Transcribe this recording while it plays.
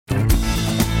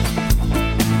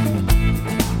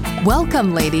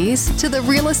Welcome, ladies, to the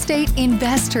Real Estate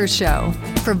Investor Show,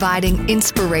 providing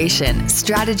inspiration,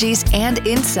 strategies, and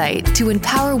insight to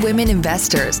empower women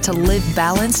investors to live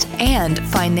balanced and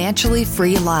financially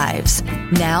free lives.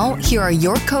 Now, here are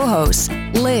your co-hosts,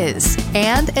 Liz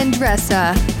and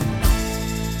Andressa.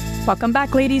 Welcome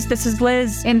back, ladies. This is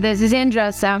Liz. And this is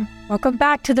Andressa. Welcome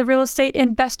back to the Real Estate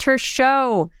Investor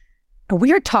Show.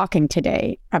 We are talking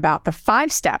today about the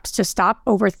 5 steps to stop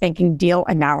overthinking deal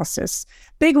analysis.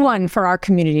 Big one for our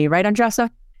community, right, Andressa?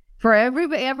 For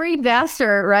every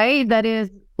investor, right, that is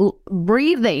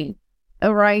breathing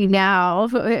right now,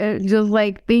 just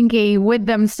like thinking with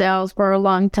themselves for a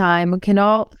long time. We can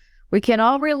all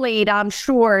relate. I'm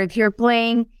sure if you're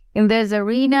playing in this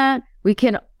arena, we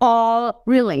can all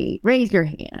relate. Raise your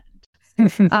hand.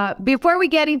 Before we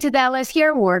get into that, let's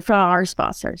hear a word from our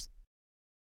sponsors.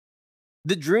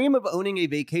 The dream of owning a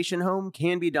vacation home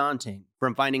can be daunting.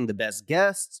 From finding the best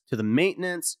guests, to the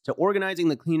maintenance, to organizing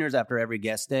the cleaners after every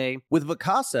guest stay. With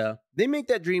Vacasa, they make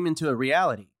that dream into a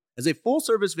reality. As a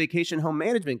full-service vacation home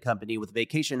management company with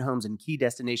vacation homes in key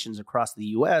destinations across the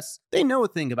U.S., they know a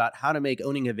thing about how to make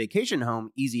owning a vacation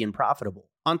home easy and profitable.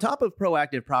 On top of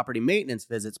proactive property maintenance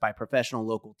visits by professional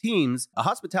local teams, a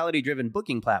hospitality-driven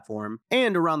booking platform,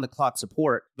 and around-the-clock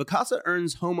support, Vacasa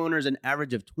earns homeowners an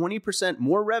average of 20%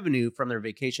 more revenue from their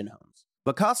vacation homes.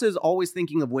 Vacasa is always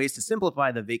thinking of ways to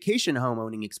simplify the vacation home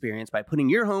owning experience by putting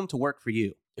your home to work for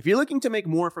you. If you're looking to make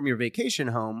more from your vacation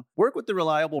home, work with the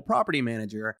reliable property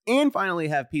manager, and finally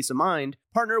have peace of mind,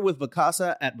 partner with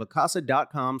Vacasa at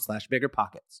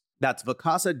vacasa.com/biggerpockets. That's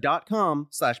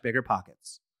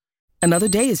vacasa.com/biggerpockets. Another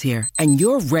day is here, and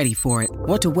you're ready for it.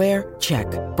 What to wear? Check.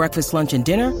 Breakfast, lunch, and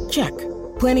dinner? Check.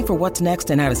 Planning for what's next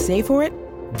and how to save for it?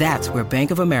 That's where Bank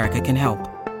of America can help.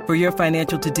 For your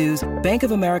financial to-dos, Bank of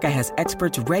America has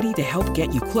experts ready to help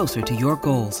get you closer to your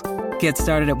goals. Get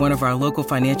started at one of our local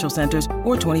financial centers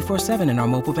or 24/7 in our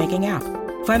mobile banking app.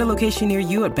 Find a location near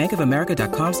you at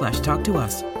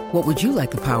bankofamerica.com/talktous. What would you like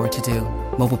the power to do?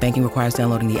 Mobile banking requires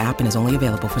downloading the app and is only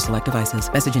available for select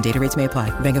devices. Message and data rates may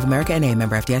apply. Bank of America N.A.,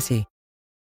 member FDIC.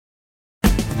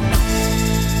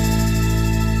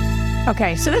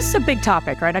 Okay, so this is a big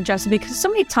topic, right, Andressa? Because so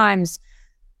many times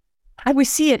we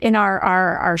see it in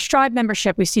our Strive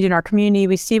membership, we see it in our community,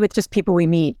 we see it with just people we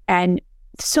meet, and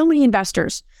so many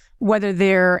investors, whether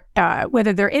they're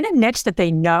in a niche that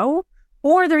they know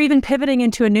or they're even pivoting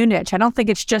into a new niche. I don't think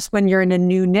it's just when you're in a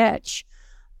new niche.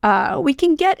 We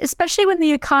can get, especially when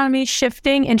the economy is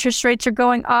shifting, interest rates are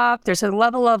going up, there's a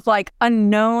level of like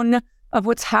unknown of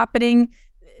what's happening.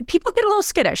 People get a little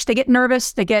skittish. They get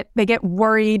nervous, they get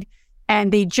worried,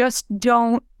 and they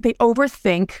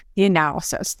overthink the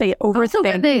analysis. They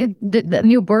overthink the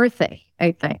new birthday,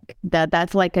 I think.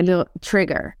 That's like a little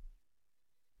trigger.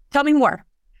 Tell me more.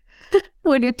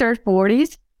 When you turn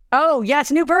 40s. Oh,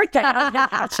 yes, new birthday.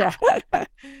 Gotcha.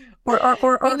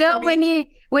 or you know, when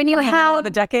you have the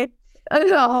decade.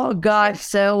 Oh gosh,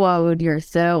 so old. You're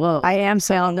so old. I am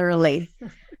so early.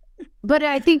 But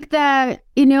I think that,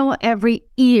 you know, every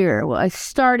year,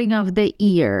 starting of the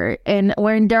year, and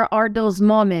when there are those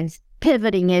moments,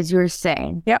 pivoting, as you're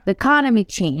saying, yep. The economy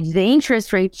change, the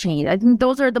interest rate change. I think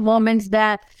those are the moments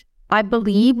that I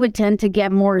believe we tend to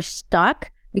get more stuck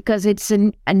because it's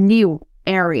a new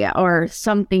area or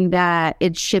something that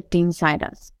it's shifting inside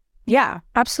us. Yeah,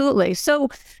 absolutely. So,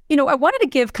 you know, I wanted to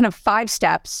give kind of 5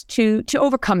 steps to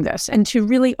overcome this and to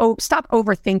really stop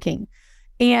overthinking.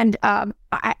 And I'll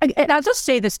just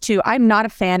say this too, I'm not a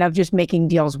fan of just making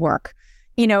deals work.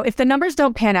 You know, if the numbers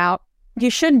don't pan out, you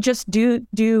shouldn't just do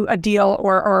a deal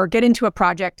or get into a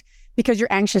project because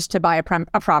you're anxious to buy a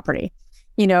property,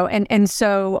 you know, and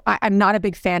so I'm not a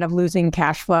big fan of losing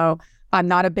cash flow. I'm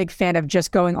not a big fan of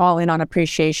just going all in on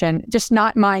appreciation, just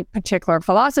not my particular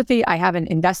philosophy. I haven't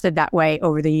invested that way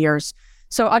over the years.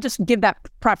 So I'll just give that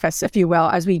preface, if you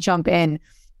will, as we jump in.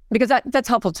 Because that's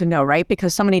helpful to know, right?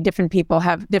 Because so many different people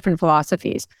have different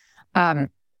philosophies. So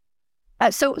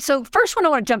first one I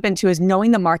want to jump into is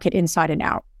knowing the market inside and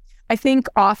out. I think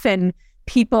often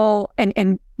people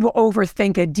and will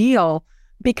overthink a deal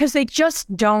because they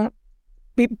just don't,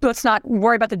 let's not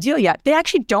worry about the deal yet. They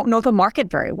actually don't know the market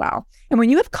very well. And when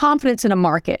you have confidence in a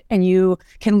market and you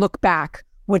can look back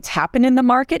what's happened in the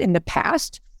market in the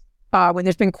past, when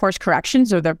there's been course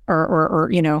corrections or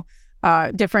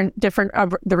different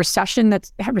the recessions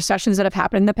that have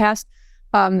happened in the past,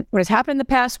 what has happened in the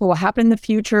past, what will happen in the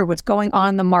future, what's going on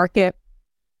in the market,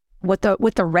 what the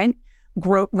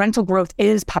rental growth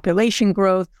is, population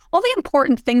growth, all the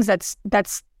important things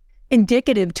that's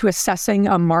indicative to assessing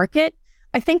a market.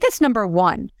 I think that's number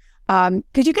one,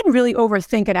 because you can really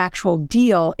overthink an actual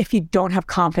deal if you don't have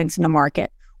confidence in the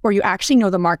market, or you actually know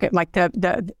the market, like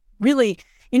really,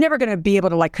 you're never going to be able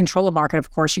to like control a market,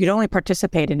 of course. You can only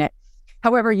participate in it.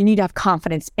 However, you need to have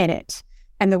confidence in it.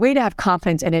 And the way to have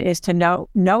confidence in it is to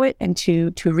know it and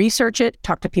to research it,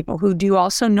 talk to people who do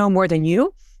also know more than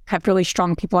you, have really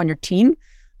strong people on your team.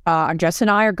 Jess and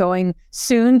I are going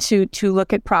soon to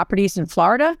look at properties in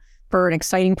Florida for an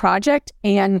exciting project.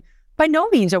 And by no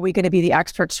means are we going to be the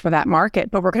experts for that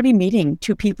market, but we're going to be meeting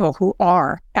two people who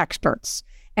are experts.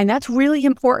 And that's really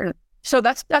important. So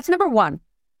that's number one.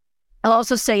 I'll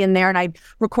also say in there, and we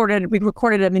recorded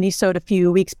a Minisode a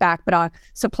few weeks back, but on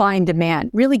supply and demand,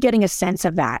 really getting a sense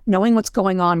of that, knowing what's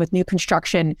going on with new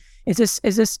construction. Is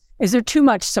there too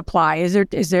much supply? Is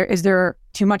there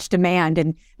too much demand?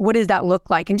 And what does that look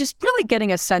like? And just really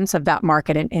getting a sense of that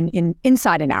market in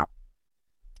inside and out.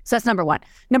 So that's number one.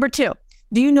 Number two,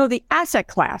 do you know the asset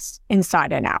class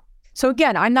inside and out? So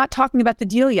again, I'm not talking about the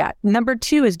deal yet. Number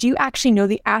two is, do you actually know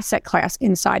the asset class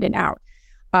inside and out?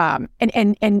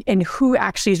 And who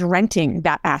actually is renting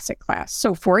that asset class.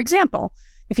 So for example,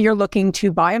 if you're looking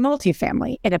to buy a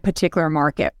multifamily in a particular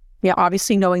market,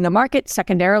 obviously knowing the market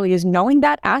secondarily is knowing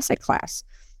that asset class.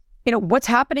 What's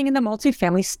happening in the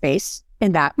multifamily space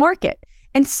in that market,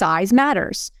 and size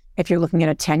matters. If you're looking at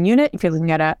a 10 unit, if you're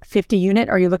looking at a 50 unit,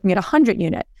 or you're looking at a 100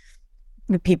 unit,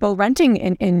 the people renting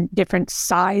in different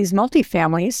size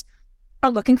multifamilies are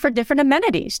looking for different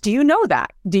amenities. Do you know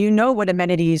that? Do you know what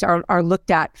amenities are looked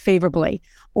at favorably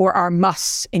or are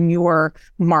musts in your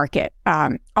market?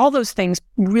 All those things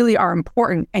really are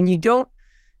important. And you don't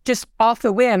just off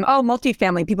the whim,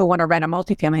 multifamily, people want to rent a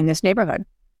multifamily in this neighborhood.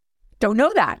 Don't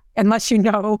know that unless you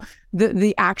know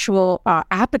the actual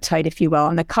appetite, if you will,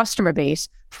 and the customer base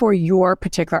for your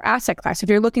particular asset class. If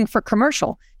you're looking for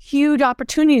commercial, huge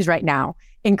opportunities right now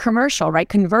in commercial, right?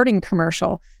 Converting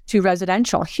commercial to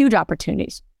residential, huge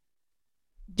opportunities.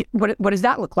 What does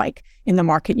that look like in the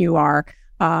market you are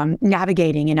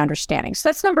navigating and understanding? So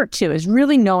that's number two, is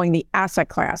really knowing the asset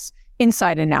class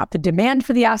inside and out, the demand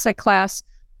for the asset class,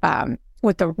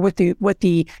 what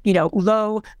the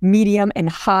low, medium, and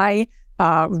high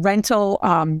rental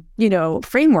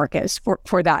framework is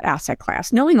for that asset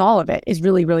class. Knowing all of it is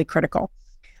really, really critical.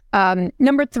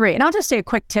 Number three, and I'll just say a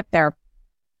quick tip there.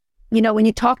 When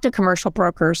you talk to commercial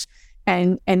brokers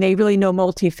and they really know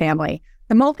multifamily,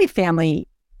 the multifamily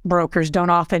brokers don't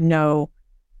often know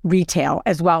retail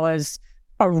as well as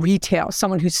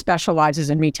someone who specializes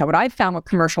in retail. What I've found with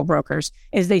commercial brokers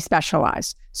is they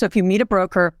specialize. So if you meet a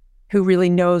broker who really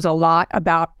knows a lot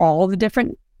about all the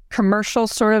different commercial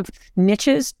sort of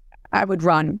niches, I would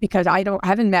run, because I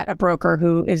haven't met a broker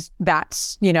who is that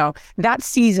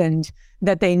seasoned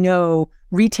that they know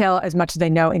retail as much as they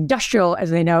know industrial,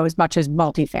 as they know as much as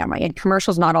multifamily. And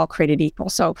commercial's not all created equal.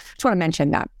 So just want to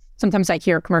mention that. Sometimes I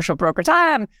hear commercial brokers,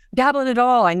 I'm dabbling it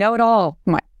all, I know it all.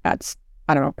 That's,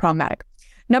 problematic.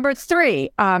 Number three,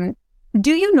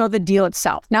 do you know the deal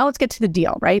itself? Now let's get to the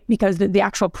deal, right? Because the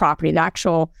actual property, the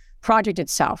actual project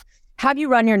itself. Have you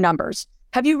run your numbers?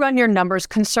 Have you run your numbers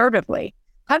conservatively?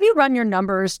 Have you run your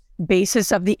numbers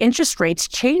basis of the interest rates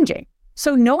changing?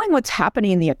 So knowing what's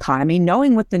happening in the economy,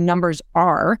 knowing what the numbers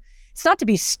are, it's not to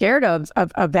be scared of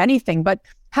anything, but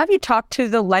have you talked to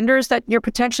the lenders that you're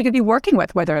potentially going to be working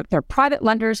with, whether they're private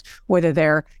lenders, whether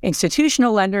they're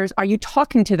institutional lenders? Are you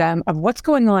talking to them of what's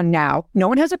going on now? No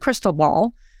one has a crystal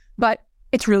ball, but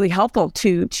it's really helpful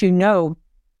to know,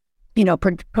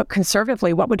 put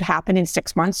conservatively what would happen in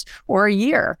 6 months or a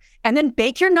year, and then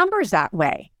bake your numbers that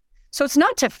way. So it's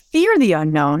not to fear the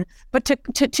unknown, but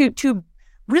to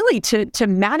really to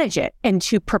manage it and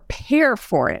to prepare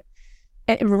for it,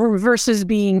 versus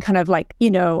being kind of like,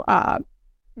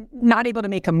 not able to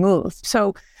make a move.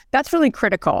 So that's really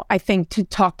critical, I think, to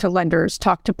talk to lenders,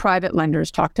 talk to private lenders,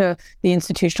 talk to the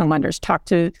institutional lenders, talk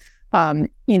to,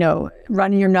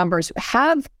 running your numbers.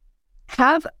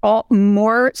 Have all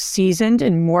more seasoned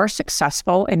and more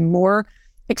successful and more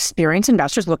experienced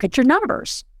investors look at your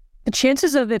numbers. The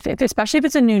chances of, especially if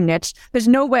it's a new niche, there's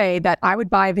no way that I would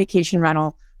buy a vacation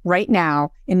rental right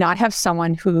now and not have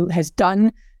someone who has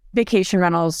done vacation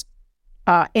rentals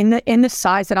in the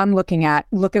size that I'm looking at,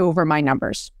 look over my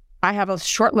numbers. I have a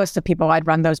short list of people I'd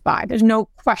run those by. There's no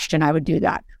question I would do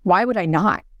that. Why would I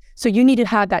not? So you need to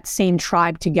have that same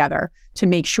tribe together to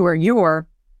make sure you're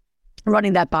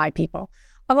running that by people.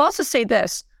 I'll also say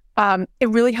this, it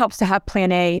really helps to have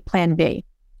plan A, plan B,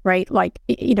 right? Like,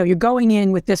 you're going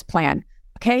in with this plan.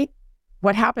 Okay,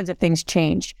 what happens if things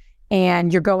change?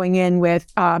 And you're going in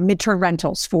with midterm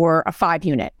rentals for a 5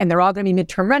 unit, and they're all going to be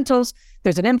midterm rentals.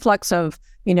 There's an influx of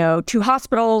 2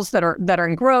 hospitals that are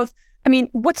in growth. I mean,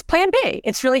 what's plan B?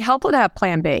 It's really helpful to have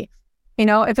plan B.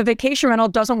 If a vacation rental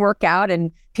doesn't work out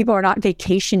and people are not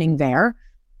vacationing there,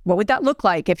 what would that look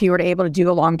like if you were able to do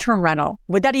a long-term rental?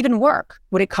 Would that even work?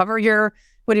 Would it cover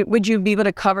would you be able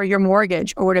to cover your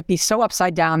mortgage, or would it be so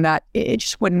upside down that it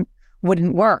just wouldn't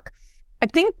work? I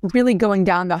think really going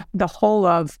down the hole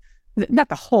of, not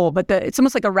the hole, but it's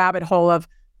almost like a rabbit hole of,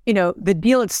 the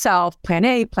deal itself, plan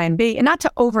A, plan B, and not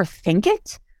to overthink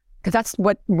it, because that's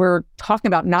what we're talking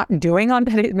about not doing on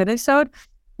Minisode,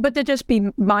 but to just be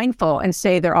mindful and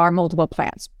say there are multiple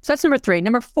plans. So that's number 3.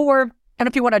 Number 4, I don't know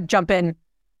if you want to jump in, if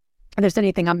there's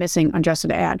anything I'm missing on Justin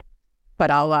to add,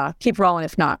 but I'll keep rolling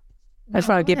if not. I just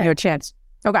want to give you a chance.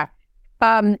 Okay.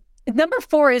 Number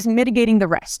 4 is mitigating the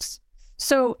risks.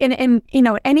 So in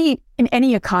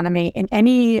any economy, in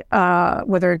any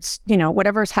whether it's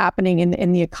whatever's happening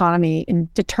in the economy, in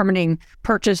determining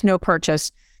purchase, no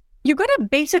purchase, you're going to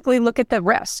basically look at the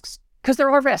risks, because there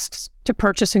are risks to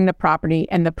purchasing the property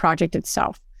and the project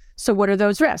itself. So what are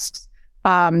those risks?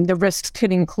 The risks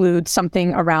could include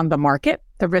something around the market.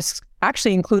 The risks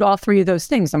actually include all 3 of those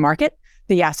things: the market,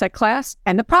 the asset class,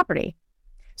 and the property.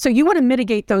 So you want to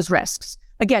mitigate those risks.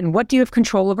 Again, what do you have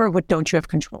control over? What don't you have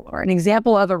control over? An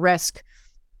example of a risk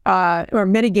or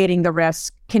mitigating the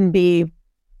risk can be,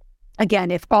 again,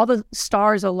 if all the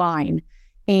stars align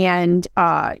and,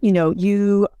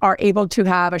 you are able to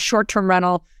have a short-term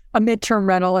rental, a midterm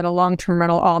rental, and a long-term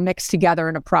rental all mixed together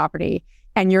in a property,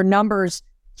 and your numbers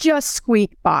just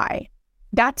squeak by,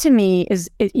 that to me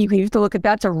you have to look at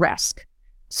that's a risk.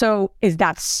 So is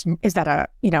that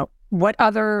what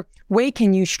other way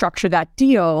can you structure that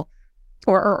deal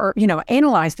or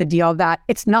analyze the deal that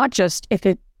it's not just if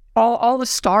all the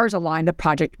stars align, the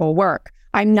project will work.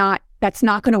 That's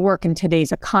not going to work in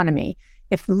today's economy.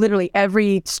 If literally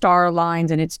every star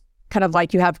aligns and it's kind of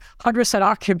like you have 100%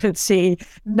 occupancy,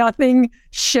 nothing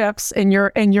shifts in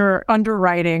your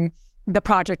underwriting, the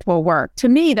project will work. To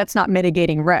me, that's not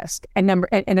mitigating risk. And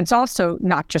it's also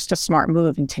not just a smart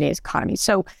move in today's economy.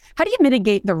 So how do you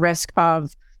mitigate the risk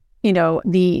of,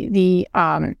 the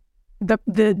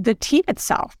team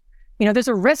itself? There's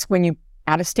a risk when you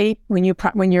out of state, when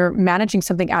you're managing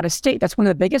something out of state. That's one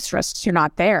of the biggest risks. You're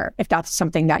not there if that's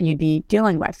something that you'd be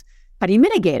dealing with. How do you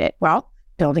mitigate it? Well,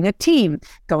 building a team,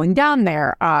 going down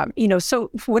there,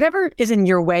 so whatever is in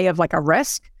your way of like a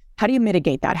risk, how do you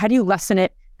mitigate that? How do you lessen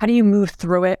it? How do you move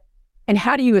through it? And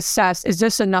how do you assess, is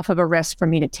this enough of a risk for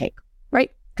me to take,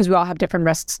 right? Because we all have different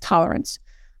risks tolerance.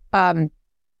 And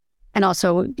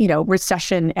also,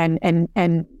 recession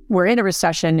and we're in a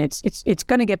recession. It's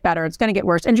going to get better. It's going to get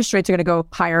worse. Interest rates are going to go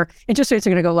higher. Interest rates are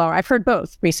going to go lower. I've heard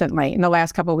both recently in the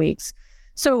last couple of weeks.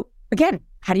 So again,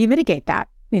 how do you mitigate that?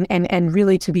 And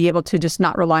really to be able to just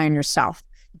not rely on yourself.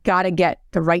 Got to get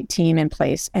the right team in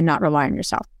place and not rely on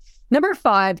yourself. Number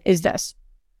 5 is this.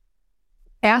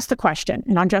 Ask the question.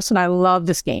 And on Justin, I love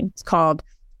this game. It's called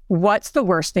What's the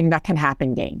Worst Thing That Can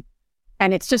Happen game.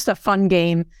 And it's just a fun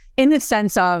game in the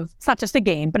sense of, it's not just a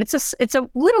game, but it's a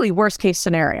literally worst case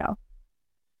scenario.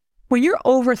 When you're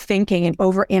overthinking and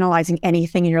overanalyzing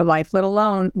anything in your life, let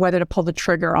alone whether to pull the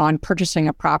trigger on purchasing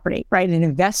a property, right? An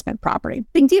investment property,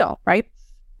 big deal, right?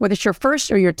 Whether it's your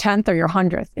first or your 10th or your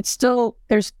 100th, it's still,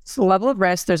 there's a level of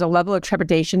risk, there's a level of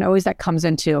trepidation always that comes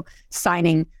into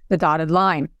signing the dotted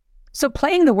line. So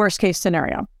playing the worst case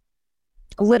scenario,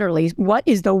 literally, what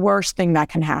is the worst thing that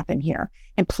can happen here?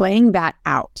 And playing that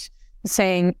out,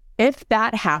 saying, if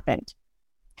that happened,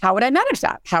 how would I manage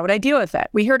that? How would I deal with it?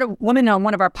 We heard a woman on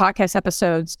one of our podcast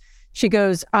episodes. She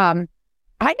goes, I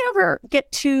never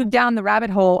get too down the rabbit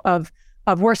hole of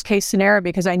worst case scenario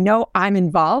because I know I'm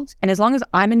involved. And as long as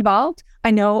I'm involved,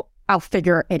 I know I'll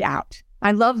figure it out.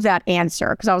 I love that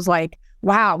answer because I was like,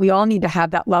 wow, we all need to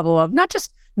have that level of not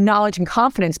just knowledge and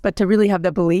confidence, but to really have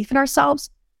the belief in ourselves.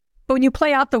 But when you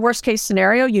play out the worst case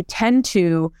scenario, you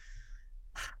just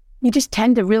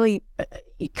tend to really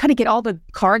kind of get all the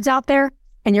cards out there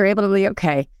and you're able to be,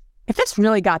 okay, if it's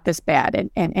really got this bad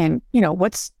and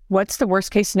what's the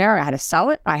worst case scenario? I had to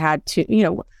sell it. I had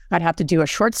to, I'd have to do a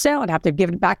short sale. I'd have to give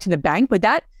it back to the bank. Would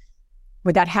that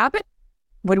happen?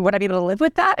 Would I be able to live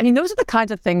with that? I mean, those are the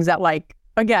kinds of things that, like,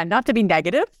 again, not to be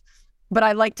negative, but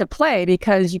I like to play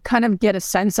because you kind of get a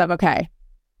sense of, okay,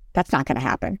 that's not going to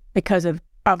happen because of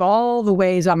all the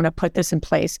ways I'm going to put this in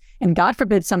place. And God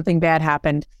forbid something bad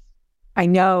happened. I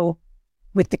know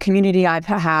with the community I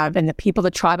have and the people,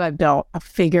 the tribe I've built, I'll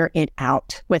figure it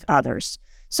out with others.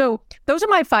 So those are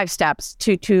my 5 steps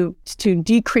to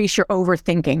decrease your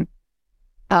overthinking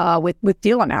with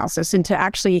deal analysis and to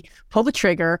actually pull the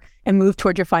trigger and move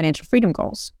toward your financial freedom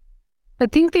goals. I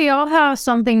think they all have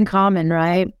something common,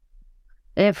 right?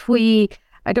 I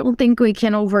don't think we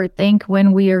can overthink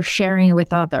when we are sharing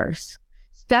with others.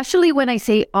 especially when I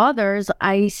say others,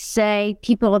 I say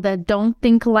people that don't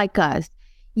think like us.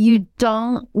 You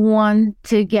don't want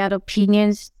to get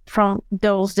opinions from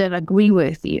those that agree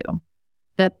with you,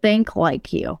 that think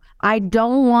like you. I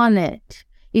don't want it.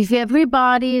 If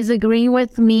everybody is agreeing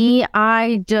with me,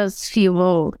 I just feel,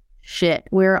 oh, shit,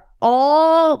 we're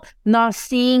all not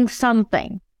seeing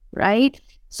something, right?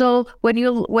 So when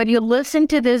you listen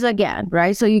to this again,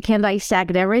 right? So you can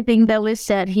dissect everything that Liz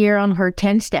said here on her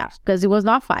 10 steps, because it was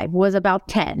not 5, it was about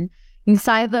 10.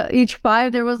 Inside each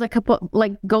 5, there was a couple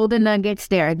like golden nuggets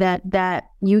there that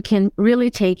you can really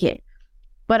take it.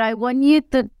 But I want you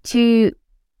to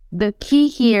the key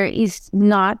here is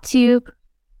not to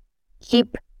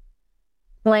keep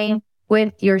playing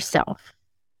with yourself.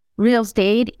 Real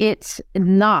estate, it's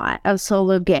not a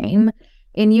solo game,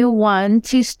 and you want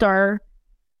to start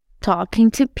talking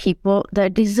to people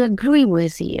that disagree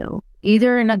with you,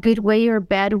 either in a good way or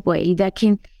bad way,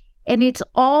 and it's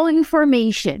all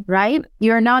information, right?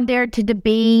 You're not there to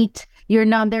debate,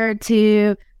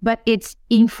 but it's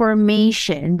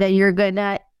information that you're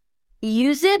gonna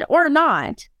use it or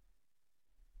not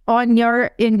in your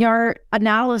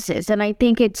analysis. And I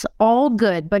think it's all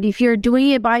good, but if you're doing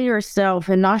it by yourself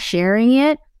and not sharing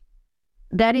it,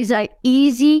 that is an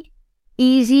easy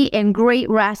and great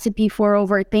recipe for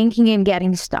overthinking and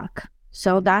getting stuck.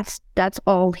 So that's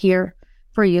all here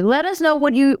for you. Let us know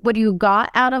what you got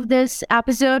out of this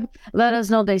episode. Let us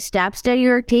know the steps that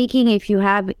you're taking. If you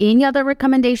have any other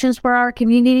recommendations for our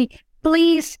community,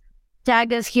 please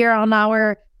tag us here on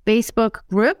our Facebook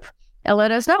group and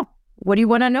let us know. What do you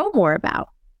want to know more about?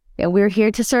 And we're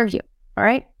here to serve you. All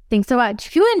right. Thanks so much.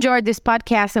 If you enjoyed this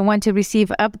podcast and want to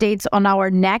receive updates on our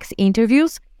next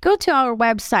interviews, go to our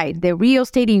website,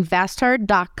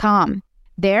 therealestateinvestor.com.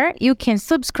 There, you can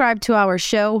subscribe to our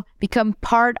show, become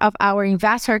part of our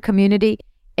investor community,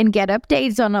 and get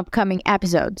updates on upcoming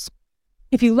episodes.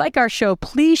 If you like our show,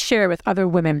 please share it with other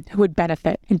women who would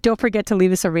benefit. And don't forget to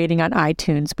leave us a rating on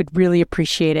iTunes. We'd really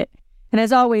appreciate it. And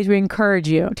as always, we encourage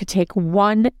you to take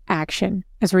one action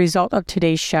as a result of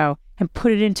today's show and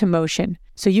put it into motion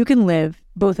so you can live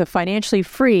both a financially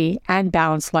free and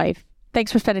balanced life.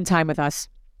 Thanks for spending time with us.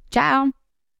 Ciao.